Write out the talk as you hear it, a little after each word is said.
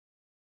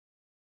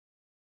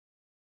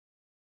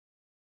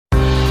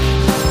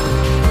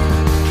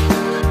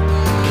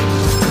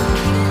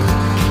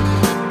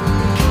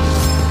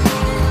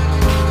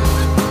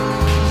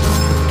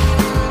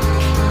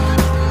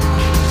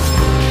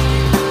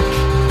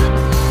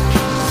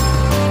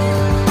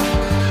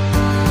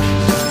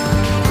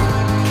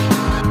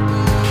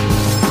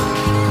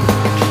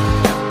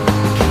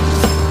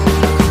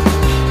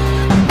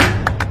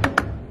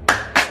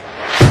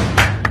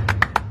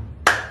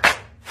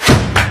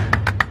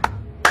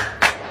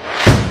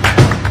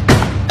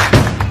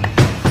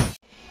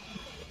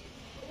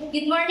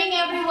morning,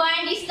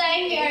 everyone. This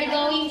time we are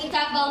going to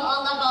tackle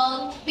all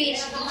about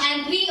pitch,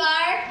 and we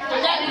are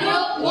the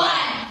Group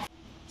 1.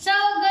 So,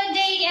 good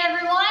day,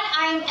 everyone.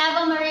 I'm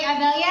Eva Marie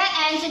Abelia,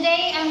 and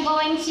today I'm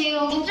going to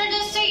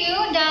introduce to you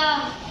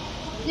the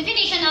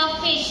definition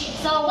of pitch.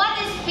 So, what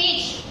is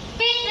pitch?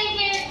 Pitch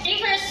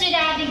refers to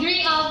the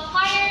degree of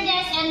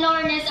higherness and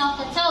lowerness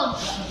of the tone.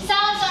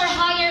 Sounds are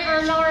higher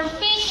or lower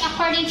pitch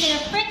according to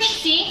the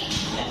frequency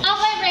of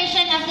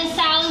vibration of the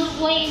sound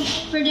wave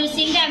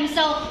producing them.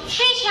 So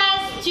pitch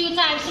has two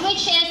types,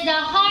 which is the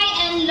high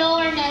and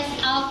lowerness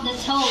of the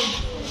tone.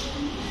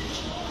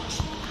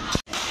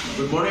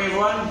 Good morning,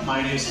 everyone.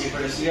 My name is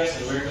Kiefer Diaz,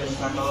 and we're going to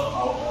tackle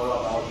all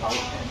about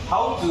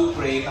how to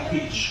create a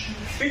pitch.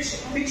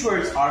 Pitch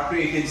words are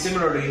created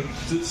similarly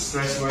to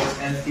stress words,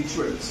 and pitch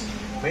words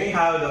may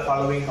have the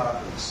following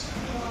characters.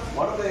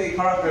 One of the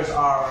characters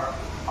are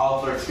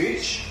altered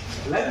pitch,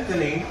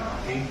 lengthening,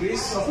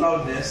 increase of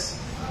loudness.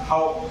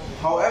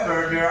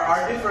 However, there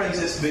are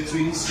differences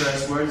between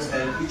stress words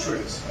and pitch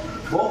words,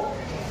 both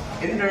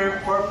in their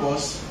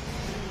purpose.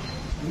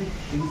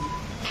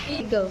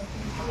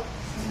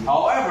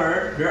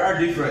 However, there are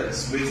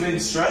differences between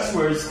stress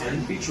words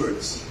and pitch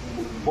words,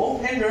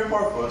 both in their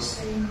purpose.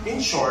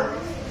 In short,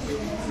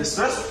 the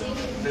stress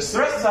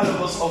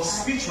syllables of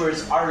speech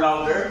words are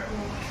louder,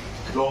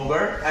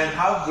 longer, and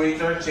have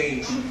greater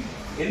change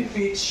in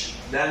pitch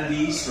than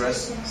the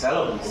stress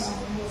syllables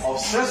of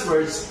stress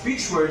words.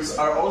 Pitch words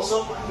are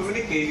also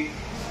communicate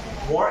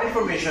more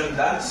information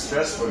than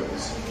stress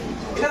words.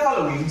 In the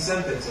following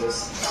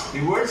sentences,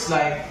 the words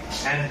like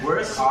and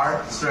words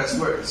are stress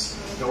words.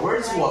 The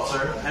words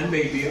water and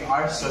baby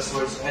are stress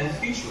words and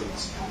pitch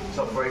words.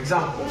 So for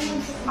example,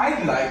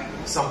 I'd like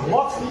some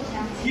water.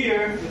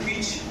 Here, the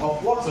pitch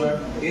of water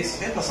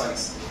is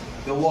emphasized.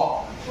 The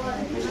walk.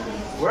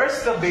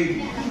 Where's the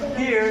baby?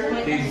 Here,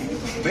 the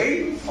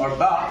babe or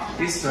ba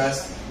is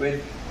stressed with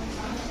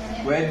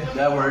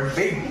the word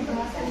baby.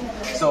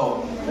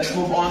 So, let's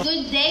move on.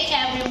 Good day,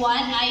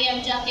 everyone. I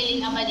am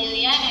Jacqueline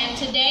Amadilla, and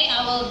today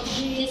I will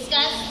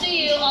discuss to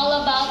you all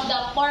about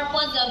the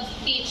purpose of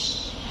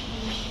pitch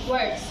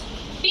words.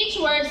 Pitch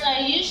words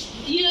are used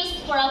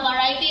for a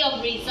variety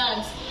of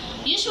reasons.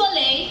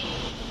 Usually,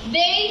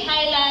 they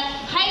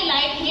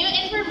highlight new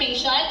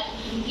information,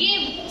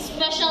 give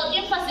special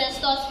emphasis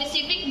to a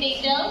specific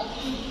detail,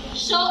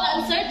 show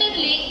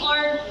uncertainty,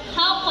 or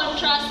have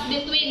contrast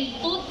between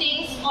two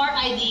things or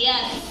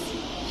ideas.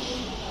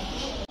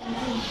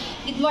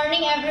 Good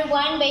morning,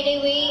 everyone. By the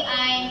way,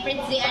 I'm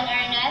Fritzy Ann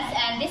Ernest,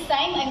 and this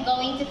time I'm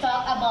going to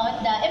talk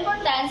about the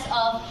importance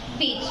of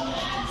pitch.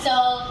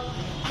 So,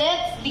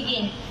 let's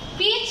begin.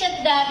 Pitch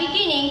at the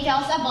beginning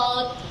tells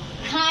about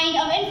kind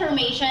of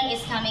information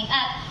is coming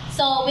up.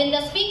 So when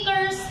the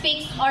speaker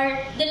speaks or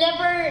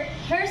deliver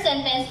her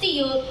sentence to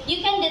you, you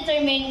can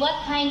determine what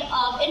kind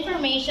of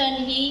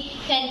information he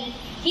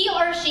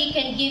or she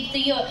can give to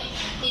you.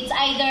 It's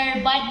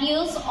either bad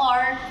news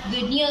or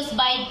good news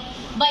by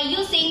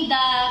using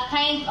the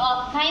kinds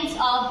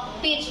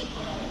of pitch.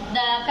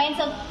 The kinds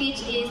of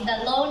pitch is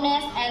the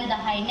lowness and the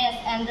highness,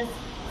 and the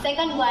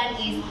second one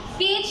is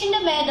pitch in the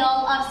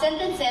middle of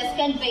sentences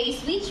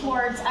conveys which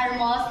words are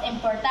most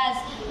important.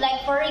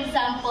 Like for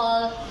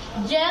example,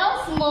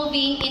 Jill's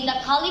moving in the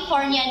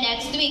California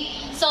next week.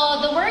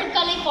 So the word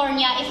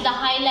California is the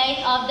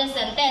highlight of the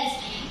sentence,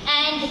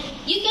 and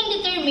you can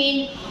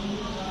determine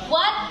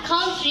what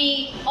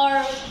country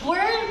or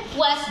where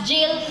was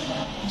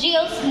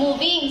Jill's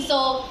moving.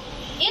 So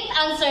it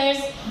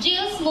answers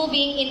Jill's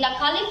moving in the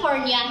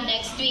California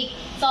next week.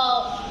 So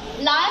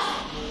last,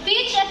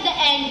 pitch at the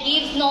end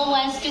gives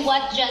nuance to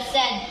what just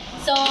said.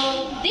 So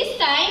this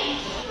time,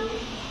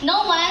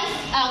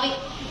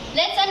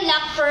 let's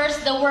unlock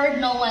first the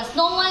word nuance.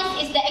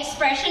 Nuance is the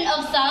expression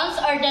of sounds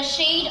or the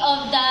shade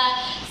of the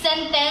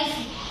sentence,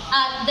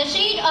 the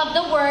shade of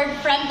the word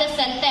from the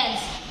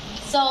sentence.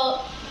 So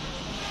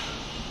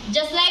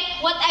just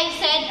like what I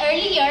said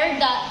earlier,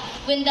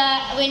 when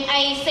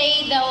I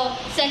say the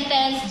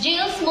sentence,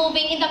 Jill's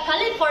moving in the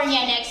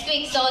California next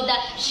week. So the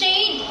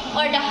shade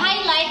or the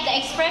highlight, the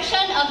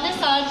expression of the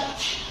sound,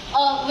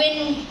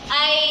 when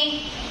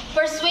I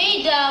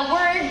persuade the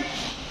word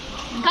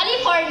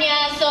California,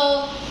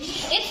 so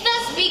it's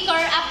the speaker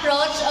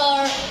approach,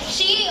 or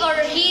she or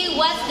he,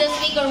 what the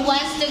speaker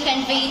wants to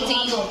convey to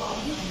you.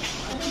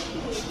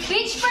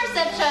 Speech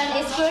perception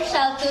is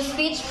crucial to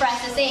speech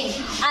processing,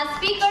 as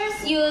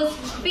speakers use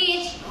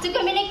speech to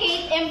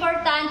communicate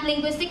important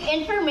linguistic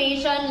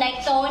information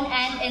like tone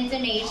and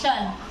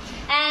intonation.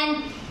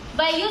 And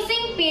by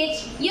using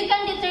pitch, you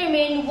can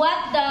determine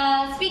what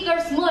the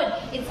speaker's mood.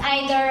 It's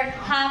either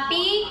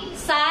happy,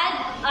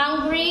 sad,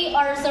 angry,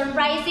 or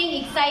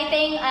surprising,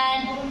 exciting,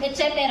 and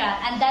etc.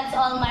 And that's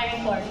all my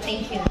report.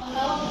 Thank you.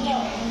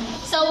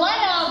 So one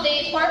of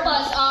the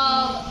purpose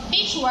of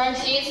pitch words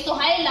is to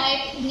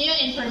highlight new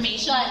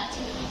information.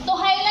 To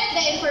highlight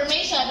the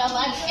information of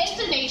an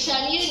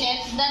intonation unit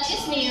that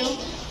is new,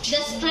 the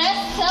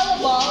stressed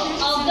syllable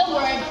of the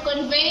word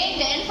conveying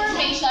the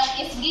information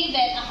is given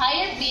a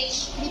higher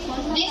pitch.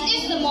 This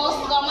is the most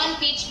common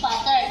pitch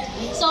pattern.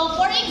 So,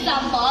 for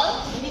example,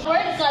 the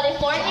word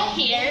California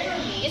here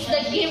is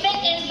the given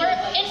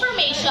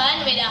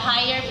information with a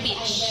higher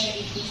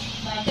pitch.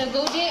 So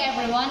good day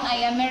everyone,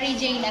 I am Mary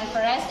Jane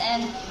Alvarez,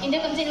 and in the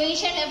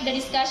continuation of the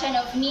discussion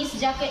of Miss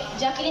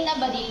Jacqueline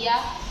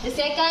Abadilla, the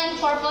second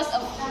purpose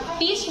of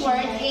pitch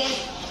word is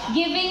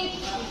giving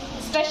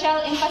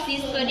special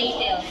emphasis to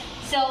details.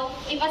 So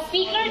if a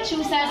speaker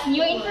chooses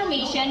new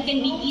information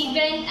can be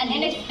given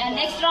an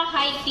extra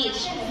high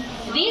pitch.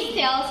 This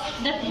tells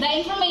that the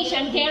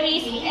information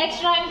carries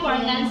extra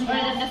importance or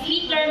that the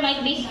speaker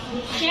might be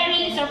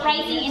sharing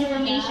surprising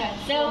information.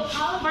 So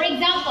for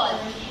example,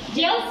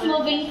 Jill's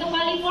moving to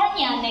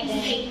California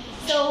next week.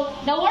 So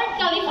the word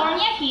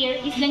California here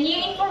is the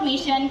new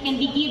information can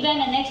be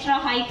given an extra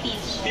high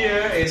pitch.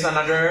 Here is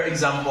another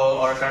example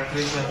or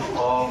characterization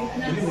of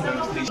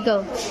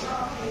Go.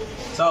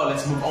 So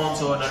let's move on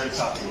to another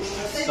topic.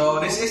 So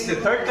this is the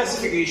third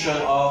classification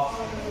of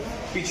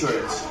pitch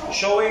words,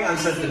 showing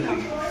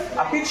uncertainty.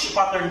 A pitch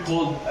pattern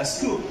called a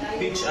scoop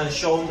pitch and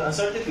shown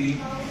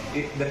uncertainty.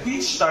 The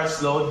pitch starts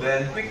slow,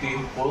 then quickly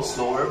falls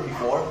slower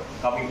before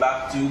coming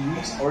back to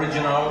its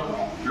original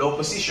low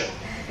position.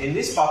 In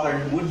this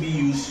pattern would be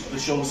used to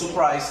show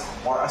surprise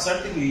or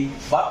uncertainty,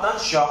 but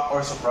not shock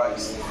or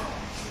surprise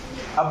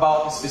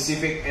about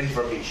specific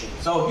information.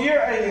 So here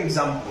are the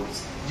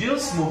examples.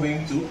 Jill's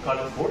moving to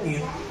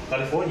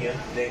California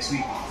next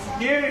week.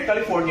 Here,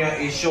 California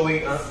is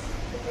showing.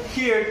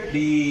 Here,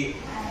 the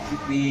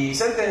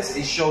sentence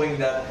is showing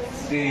that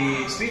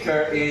the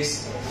speaker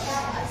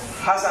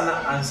has an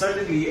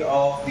uncertainty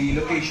of the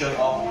location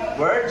of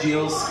where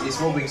Jill's is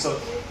moving.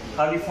 So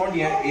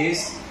California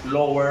is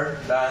lower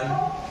than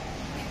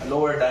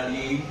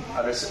the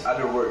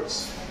other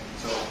words.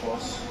 So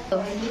pause.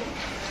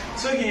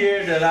 So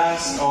here, the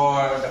last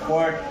or the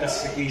fourth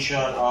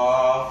classification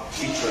of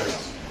pitch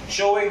words,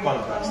 showing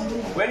contrast.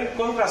 When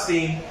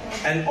contrasting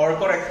and or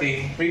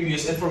correcting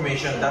previous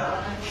information,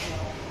 that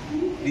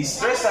the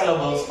stress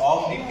syllables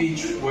of the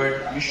pitch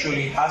word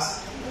usually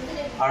has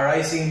a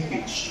rising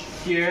pitch.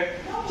 Here,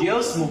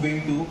 Jill's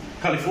moving to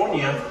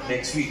California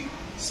next week.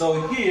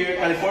 So here,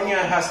 California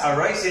has a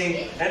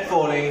rising and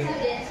falling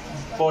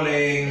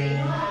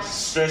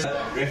stress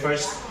that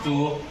refers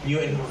to new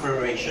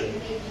information.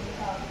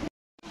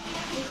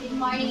 Good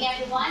morning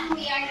everyone.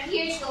 We are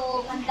here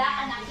to conduct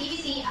an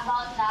activity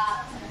about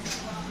the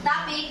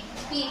topic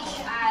pitch,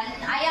 and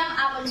I am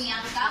Apple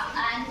Miangkap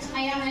and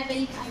I am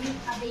Evelyn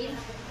Abel.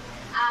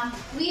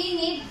 We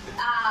need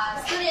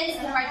students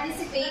to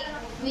participate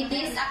with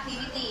this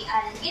activity,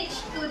 and each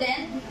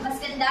student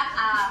must conduct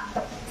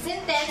a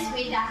sentence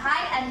with a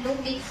high and low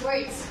pitch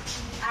words.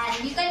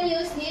 And you can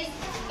use this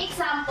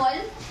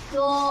example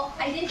to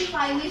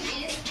identify which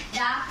is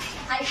the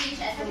high pitch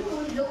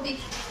and low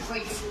pitch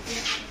words.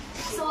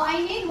 So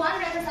I need one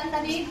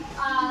representative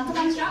to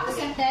construct a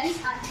sentence.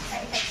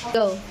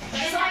 Go.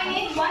 So I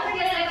need one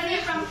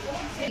representative from.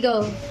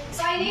 Go.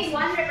 So I need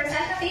one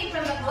representative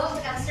from the group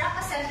to construct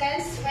a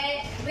sentence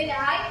with a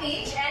high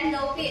pitch and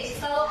low pitch.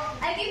 So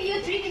I give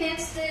you 3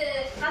 minutes to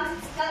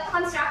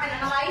construct and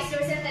analyze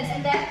your sentence,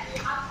 and then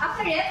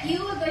after it,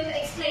 you are going to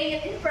explain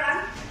it in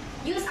front.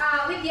 Use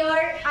with your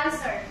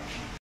answer.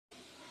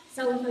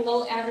 So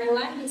hello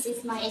everyone, this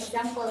is my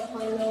example for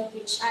low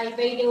pitch. By the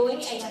way,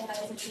 I am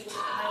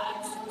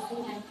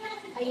and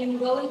I am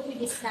going to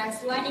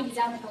discuss one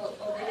example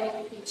of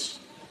low pitch.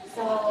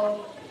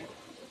 So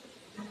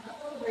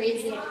where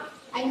is it?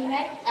 I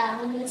met a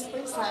homeless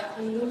person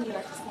in New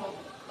York. So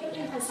it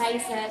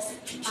emphasizes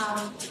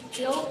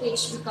low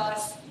pitch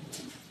because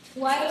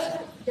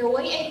while the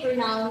way I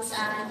pronounce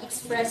and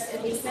express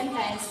this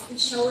sentence, it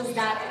shows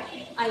that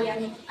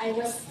I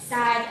was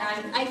sad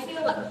and I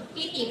feel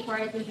pity for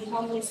the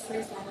homeless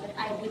person that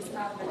I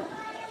discovered.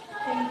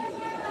 Thank you.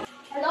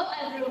 Hello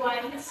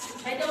everyone.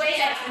 By the way,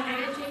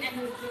 I'm Regine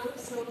and Rachel.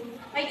 So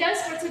my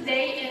task for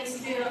today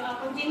is to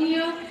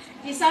continue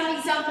with some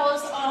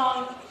examples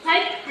of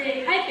high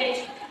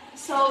pitch.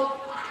 So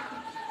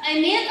I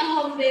met a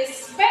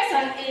homeless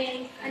person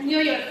in New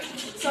York.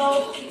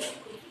 So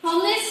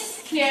homeless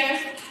here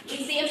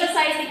is the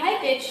emphasizing high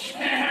pitch.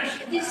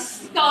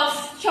 This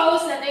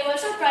shows that I was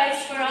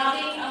surprised for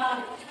having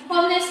a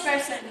homeless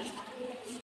person.